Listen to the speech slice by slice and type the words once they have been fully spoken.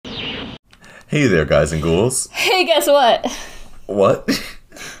Hey there, guys and ghouls. Hey, guess what? What?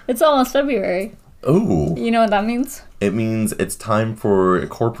 It's almost February. Ooh. You know what that means? It means it's time for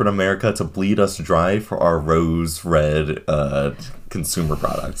corporate America to bleed us dry for our rose red consumer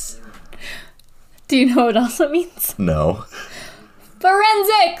products. Do you know what else it means? No.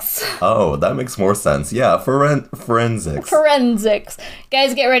 Forensics! Oh, that makes more sense. Yeah, forensics. Forensics.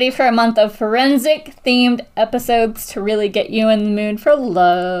 Guys, get ready for a month of forensic-themed episodes to really get you in the mood for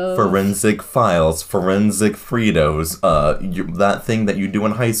love. Forensic files, forensic Fritos, that thing that you do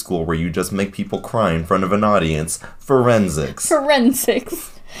in high school where you just make people cry in front of an audience. Forensics. Forensics.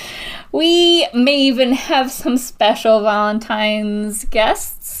 We may even have some special Valentine's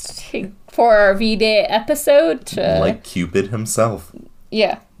guests for our V-Day episode. Like Cupid himself.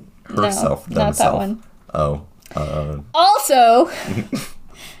 Yeah. Herself. No, not that one. Oh. Also,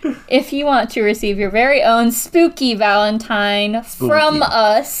 if you want to receive your very own spooky Valentine from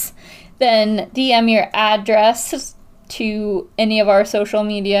us, then DM your address to any of our social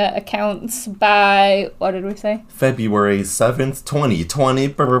media accounts by, what did we say? February 7th, 2020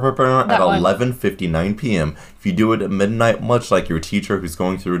 at 11:59 p.m. If you do it at midnight, much like your teacher who's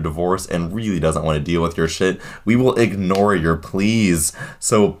going through a divorce and really doesn't want to deal with your shit, we will ignore your pleas.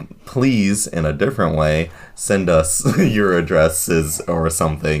 So please, in a different way, send us your addresses or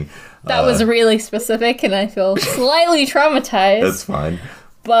something. That was really specific and I feel slightly traumatized. It's fine.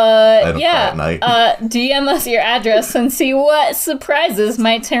 But yeah, DM us your address and see what surprises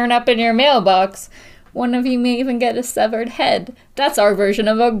might turn up in your mailbox. One of you may even get a severed head. That's our version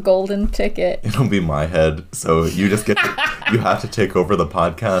of a golden ticket. It'll be my head, so you just get to, you have to take over the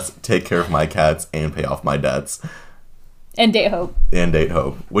podcast, take care of my cats, and pay off my debts. And date Hope. And date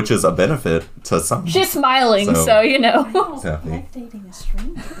Hope, which is a benefit to some. She's smiling, so you know. Exactly. Like dating a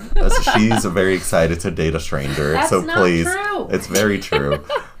stranger. She's very excited to date a stranger. That's so not please, true. It's very true.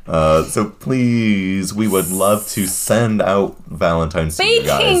 So please, we would love to send out Valentine's to you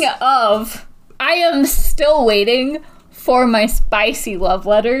guys. Speaking of, I am still waiting for my spicy love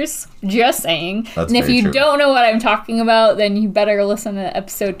letters. Just saying. That's and if very you true. don't know what I'm talking about, then you better listen to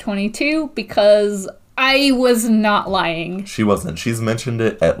episode 22 because I was not lying. She wasn't. She's mentioned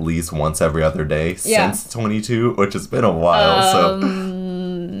it at least once every other day since 22, which has been a while. So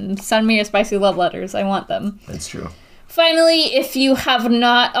Send me your spicy love letters. I want them. it's true. Finally, if you have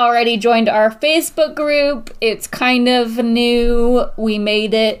not already joined our Facebook group, it's kind of new. We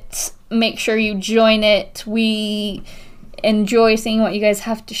made it. Make sure you join it. We enjoy seeing what you guys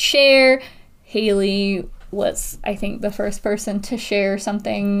have to share. Haley was, I think, the first person to share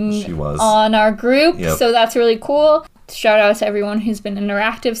something She was. on our group. Yep. So that's really cool. Shout out to everyone who's been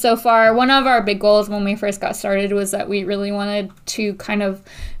interactive so far. One of our big goals when we first got started was that we really wanted to kind of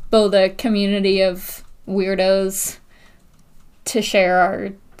build a community of weirdos to share our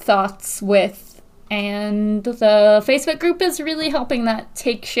thoughts with. And the Facebook group is really helping that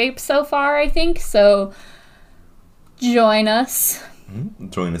take shape so far, I think. So join us.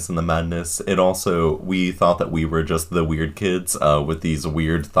 Join us in the madness. It also, we thought that we were just the weird kids with these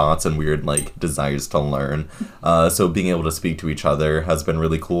weird thoughts and weird like desires to learn. So being able to speak to each other has been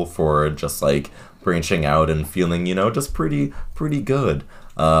really cool for just like branching out and feeling, you know, just pretty good.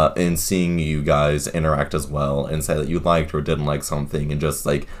 And seeing you guys interact as well and say that you liked or didn't like something and just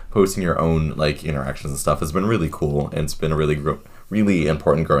like posting your own like interactions and stuff has been really cool, and it's been a really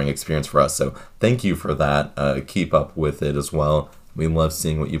important growing experience for us. So thank you for that. Keep up with it as well. We love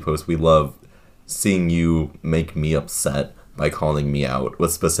seeing what you post. We love seeing you make me upset by calling me out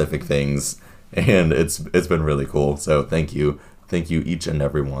with specific things, and it's been really cool. So thank you each and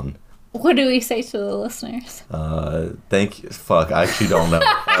every one. What do we say to the listeners? Fuck, I actually don't know.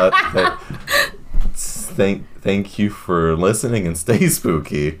 Thank you for listening and stay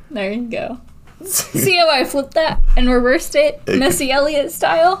spooky. There you go. See how I flipped that and reversed it? Missy Elliott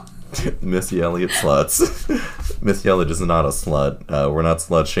style? Missy Elliott sluts. Missy Elliott is not a slut. We're not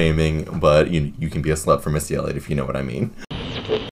slut shaming, but you can be a slut for Missy Elliott if you know what I mean.